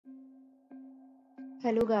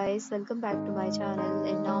Hello guys, welcome back to my channel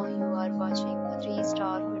and now you are watching a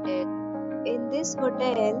 3-star hotel. In this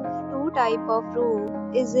hotel, two type of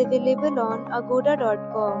room is available on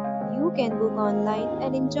agoda.com. You can book online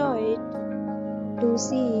and enjoy it. To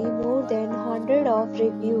see more than 100 of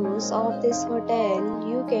reviews of this hotel,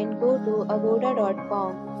 you can go to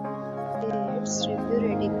agoda.com. Its review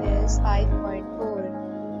rating is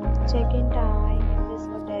 5.4. Check-in time in this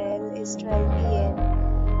hotel is 12 p.m.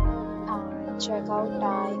 Check-out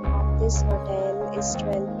time of this hotel is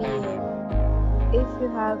 12 p.m. If you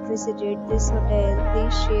have visited this hotel,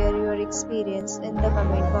 please share your experience in the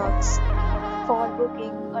comment box. For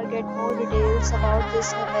booking or get more details about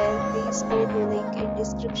this hotel, please go to link in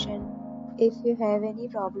description. If you have any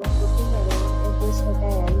problem booking a room in this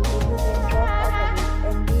hotel, then you can drop a comment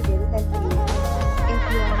and we will help you. If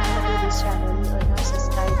you are new to this channel or not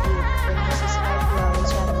subscribed yet, then subscribe to our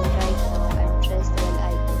channel right now and press the bell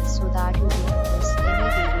icon so that you don't miss any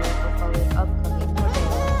video of our upcoming hotel.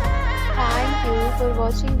 Thank you for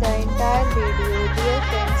watching the entire video. Dear